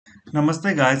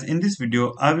Namaste guys, in this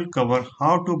video I will cover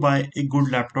how to buy a good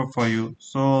laptop for you.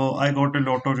 So I got a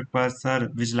lot of requests, sir,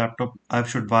 which laptop I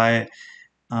should buy.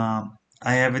 I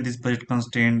have this budget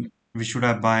constraint, which should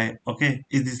I buy? Okay,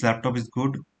 is this laptop is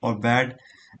good or bad?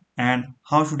 And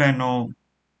how should I know,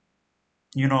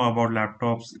 about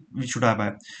laptops, which should I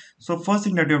buy? So first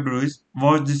thing that you have to do is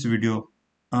watch this video.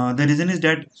 The reason is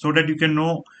that so that you can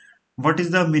know what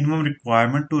is the minimum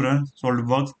requirement to run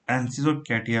SolidWorks, Ansys or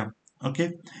catia.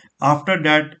 Okay, after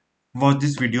that watch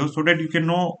this video so that you can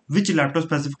know which laptop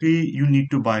specifically you need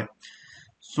to buy.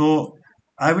 So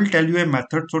I will tell you a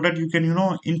method so that you can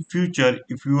in future,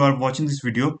 if you are watching this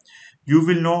video, you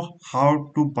will know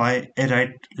how to buy a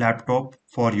right laptop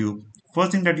for you.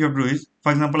 First thing that you have to do is,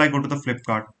 for example, I go to the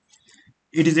Flipkart.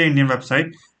 It is an Indian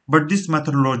website, but this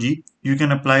methodology you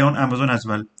can apply on Amazon as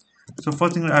well. So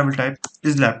first thing I will type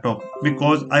is laptop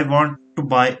because I want to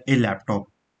buy a laptop.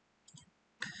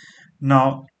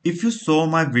 Now, if you saw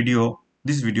my video,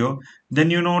 this video, then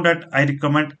you know that I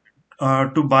recommend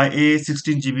to buy a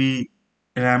 16 GB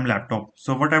RAM laptop.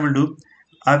 So what I will do,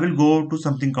 I will go to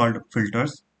something called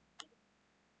filters,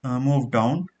 move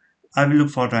down. I will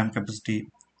look for RAM capacity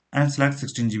and select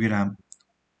 16 GB RAM.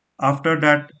 After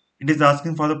that, it is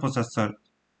asking for the processor.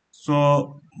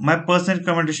 So my personal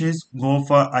recommendation is go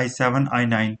for i7,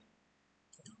 i9,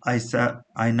 i7,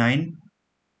 i9,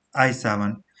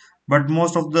 i7. But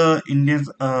most of the Indians,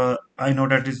 I know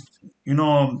that is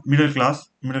middle class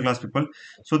people,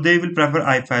 so they will prefer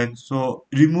i5. So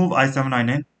remove i7,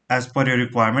 i9 as per your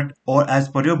requirement or as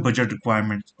per your budget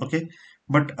requirements. Okay,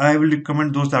 but I will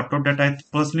recommend those laptop that I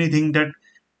personally think that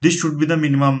this should be the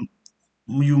minimum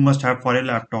you must have for a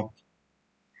laptop.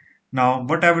 Now,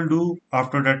 what I will do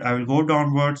after that, I will go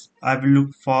downwards. I will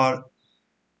look for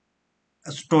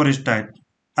storage type.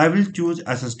 I will choose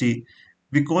SSD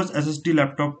because SSD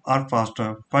laptop are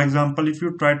faster. For example, if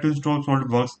you try to install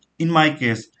SolidWorks, in my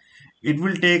case, it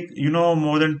will take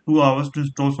more than 2 hours to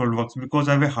install SolidWorks because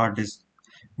I have a hard disk.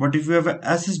 But if you have a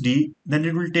SSD, then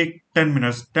it will take 10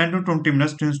 minutes, 10 to 20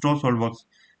 minutes to install SolidWorks.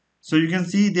 So you can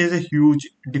see there's a huge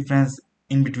difference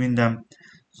in between them.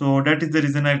 So that is the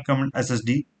reason I recommend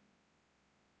SSD.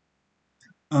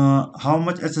 How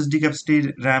much SSD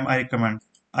capacity RAM I recommend?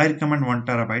 I recommend 1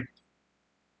 TB.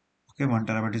 Okay, 1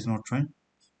 TB is not showing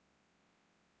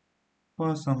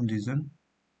for some reason.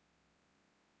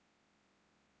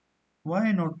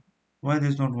 Why not? Why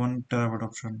there's not 1 TB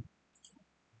option?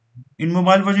 In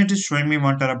mobile version, it is showing me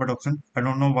 1 TB option. I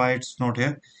don't know why it's not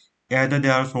here. Either they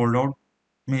are sold out,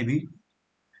 maybe.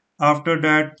 After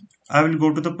that, I will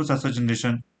go to the processor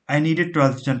generation. I need a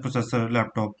 12th gen processor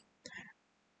laptop.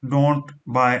 Don't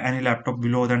buy any laptop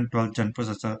below than 12th gen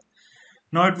processor.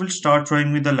 Now it will start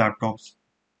showing me the laptops.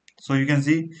 So you can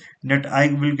see that I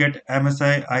will get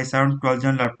MSI i7 12th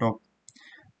gen laptop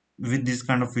with this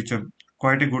kind of feature.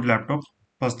 Quite a good laptop.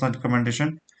 Personal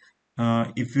recommendation.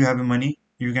 If you have money,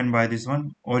 you can buy this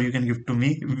one or you can give to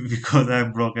me because I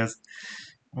am broke as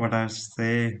what I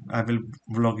say. I will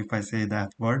vlog if I say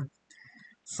that word.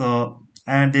 So,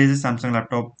 and there is a Samsung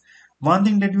laptop. One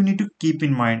thing that you need to keep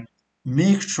in mind,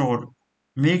 make sure,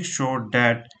 make sure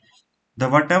that the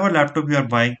whatever laptop you are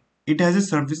buying, it has a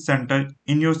service center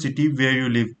in your city where you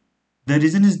live. The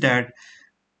reason is that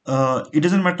it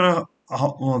doesn't matter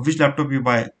which laptop you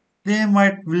buy, they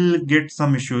might will get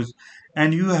some issues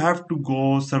and you have to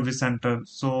go service center.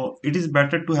 So it is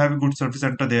better to have a good service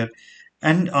center there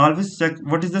and always check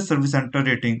what is the service center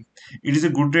rating. It is a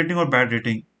good rating or bad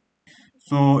rating.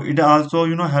 So it also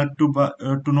help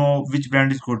to know which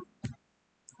brand is good.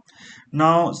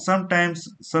 Now sometimes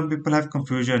some people have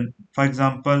confusion. For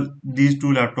example, these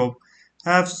two laptop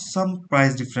have some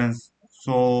price difference.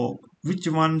 So which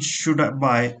one should I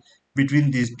buy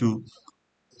between these two?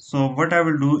 So what I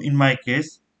will do in my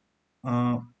case,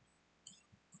 uh,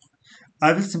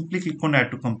 I will simply click on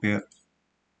add to compare.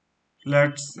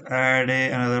 Let's add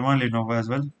another one Lenovo as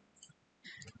well.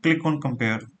 Click on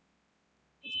compare.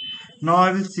 Now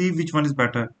I will see which one is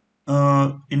better.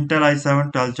 Intel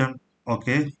i7 12th gen.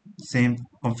 Okay, same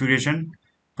configuration,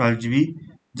 12 GB.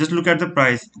 Just look at the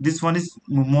price. This one is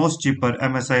most cheaper,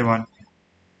 MSI one.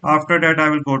 After that, I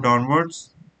will go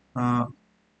downwards. Uh,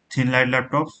 Thin light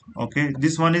laptops. Okay,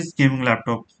 this one is gaming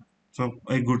laptop. So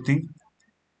a good thing.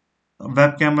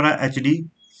 Web camera HD.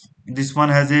 This one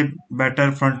has a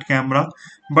better front camera,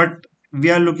 but we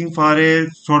are looking for a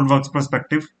SolidWorks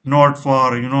perspective, not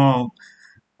for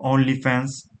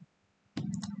OnlyFans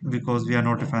because we are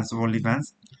not a fans of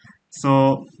OnlyFans.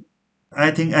 So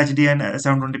I think HD and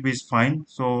 720p is fine.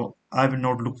 So I will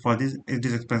not look for this. It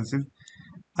is expensive.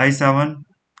 i7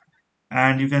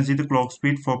 and you can see the clock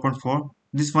speed 4.4.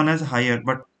 This one is higher,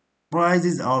 but Price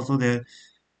is also there.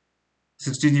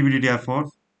 16 GB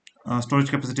DDR4. Storage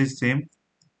capacity is same.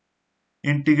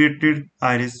 Integrated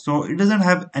iris. So it doesn't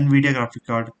have NVIDIA graphic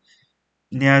card.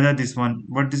 Neither this one,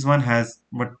 but this one has.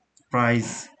 But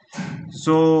price.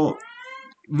 So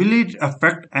will it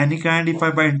affect any kind if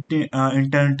I buy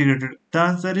Intel integrated? The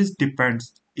answer is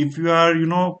depends. If you are,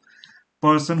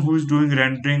 person who is doing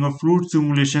rendering or fluid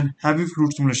simulation, heavy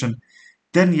fluid simulation,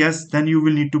 then yes, then you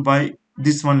will need to buy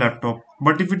this one laptop.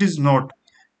 But if it is not,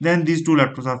 then these two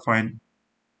laptops are fine.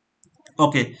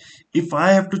 Okay, if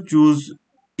I have to choose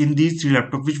in these three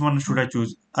laptops, which one should I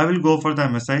choose? I will go for the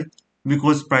MSI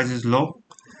because price is low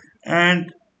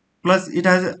and plus it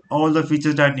has all the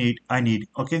features that I need.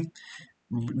 Okay,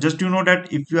 just to know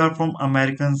that if you are from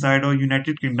American side or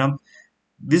United Kingdom,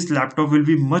 this laptop will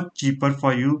be much cheaper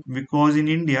for you because in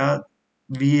India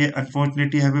we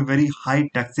unfortunately have a very high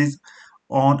taxes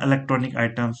on electronic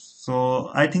items. So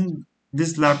I think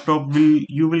this laptop will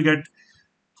you will get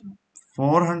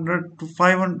 400 to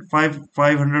 500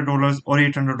 $500 or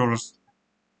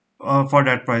 $800 for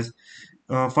that price.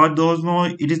 For those no,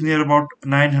 it is near about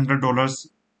 $900.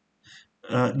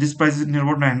 This price is near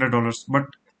about $900, but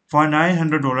for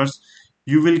 $900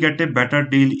 you will get a better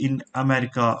deal in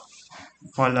America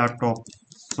for laptop.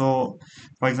 So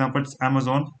for example it's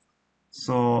Amazon,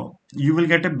 so you will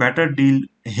get a better deal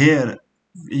here.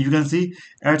 You can see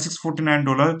at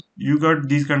 $649 you got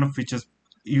these kind of features.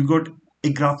 You got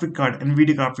a graphic card,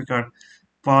 NVIDIA graphic card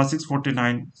for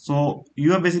 649. So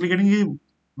you are basically getting a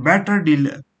better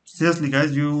deal. Seriously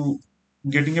guys, you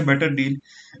getting a better deal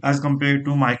as compared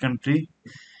to my country.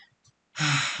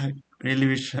 I really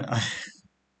wish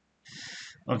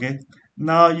okay,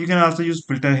 now you can also use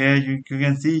filter here. You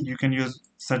can see you can use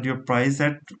set your price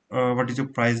at what is your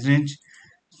price range,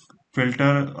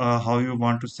 filter how you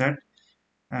want to set,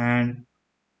 and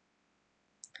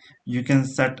you can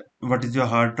set what is your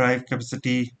hard drive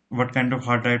capacity, what kind of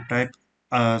hard drive type.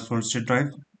 Solid state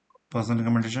drive, personal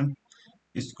recommendation,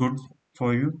 is good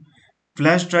for you.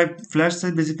 Flash drive, flash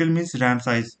size basically means RAM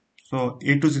size, so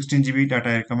 8 to 16 GB that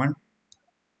I recommend.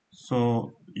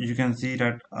 So you can see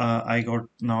that I got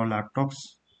now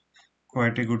laptops,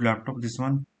 quite a good laptop, this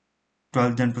one,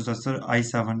 12th gen processor,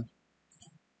 i7.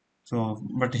 So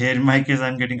but here in my case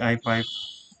I'm getting i5.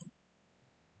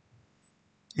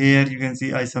 Here you can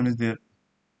see i7 is there.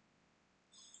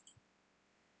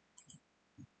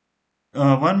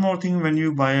 One more thing, when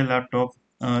you buy a laptop,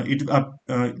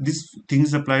 this thing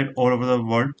is applied all over the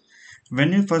world.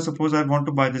 When you first suppose I want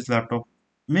to buy this laptop,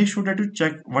 make sure that you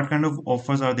check what kind of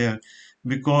offers are there,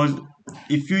 because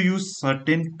if you use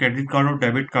certain credit card or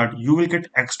debit card, you will get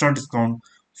extra discount.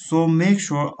 So make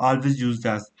sure always use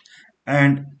that.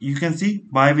 And you can see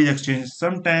buy with exchange.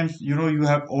 Sometimes you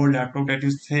have old laptop that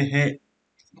you say, hey,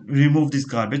 remove this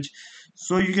garbage.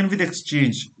 So you can with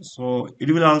exchange. So it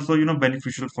will also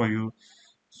beneficial for you.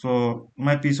 So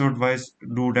my piece of advice,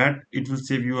 do that. It will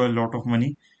save you a lot of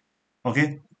money.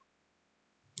 Okay,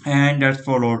 and that's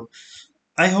followed.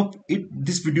 I hope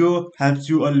this video helps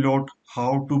you a lot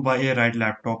how to buy a right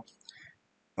laptop.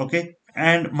 Okay,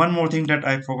 and one more thing that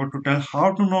I forgot to tell: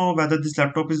 how to know whether this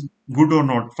laptop is good or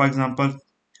not. For example,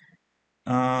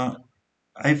 uh,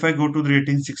 if I go to the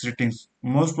rating, 6 ratings,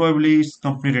 most probably it's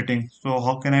company rating. So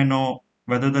how can I know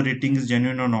whether the rating is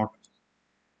genuine or not?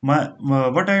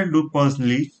 What I do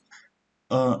personally,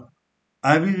 uh,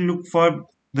 I will look for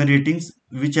the ratings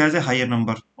which has a higher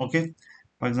number. Okay,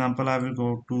 for example, I will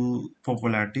go to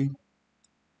popularity.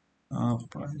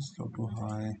 Price go to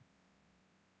high,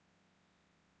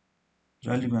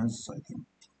 relevance. I think.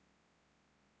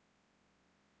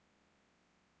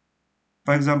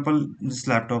 For example, this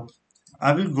laptop,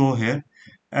 I will go here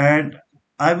and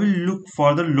I will look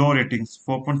for the low ratings,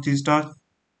 4.3 star.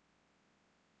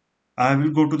 I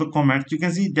will go to the comments. You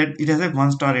can see that it has a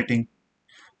 1 star rating.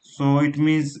 So it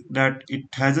means that it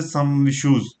has some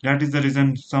issues. That is the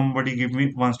reason somebody give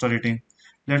me 1 star rating.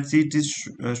 Let's see it is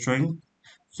showing.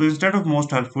 So instead of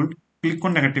most helpful, click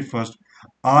on negative first.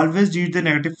 Always read the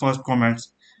negative first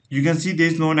comments. You can see there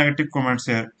is no negative comments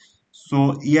here.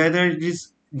 So either it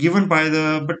is given by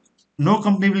the, but no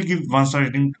company will give 1 star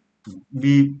rating.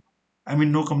 We, I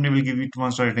mean, no company will give it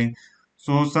 1 star rating.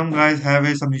 So some guys have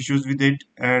some issues with it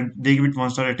and they give it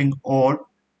 1 star rating, or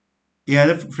yeah,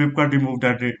 the Flipkart removed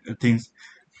that things.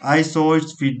 I saw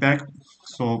its feedback,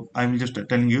 so I'm just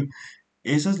telling you.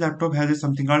 Acer's laptop has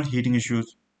something called heating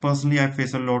issues. Personally, I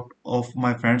face a lot of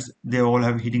my friends. They all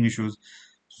have heating issues.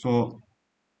 So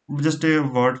just a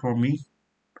word for me: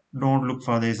 don't look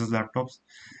for the Acer's laptops.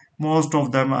 Most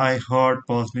of them I heard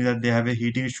personally that they have a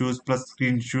heating issues plus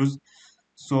screen issues.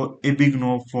 So a big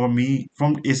no for me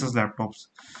from Acer's laptops.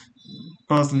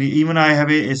 Personally, even I have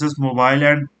a Asus mobile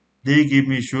and they give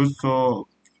me issues, so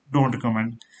don't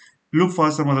recommend. Look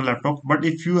for some other laptop. But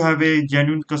if you have a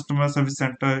genuine customer service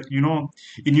center,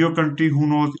 in your country, who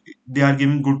knows, they are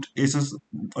giving good Asus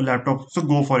laptop, so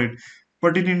go for it.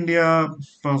 But in India,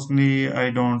 personally, I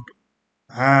don't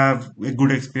have a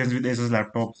good experience with Asus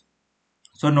laptops,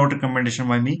 so not recommendation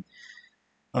by me.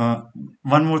 Uh,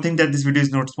 One more thing, that this video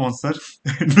is not sponsored.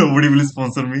 Nobody will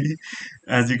sponsor me,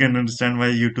 as you can understand my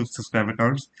YouTube subscriber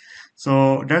counts.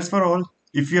 So that's for all.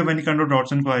 If you have any kind of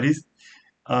doubts and queries,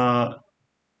 uh,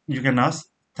 you can ask.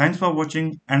 Thanks for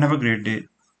watching and have a great day.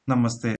 Namaste.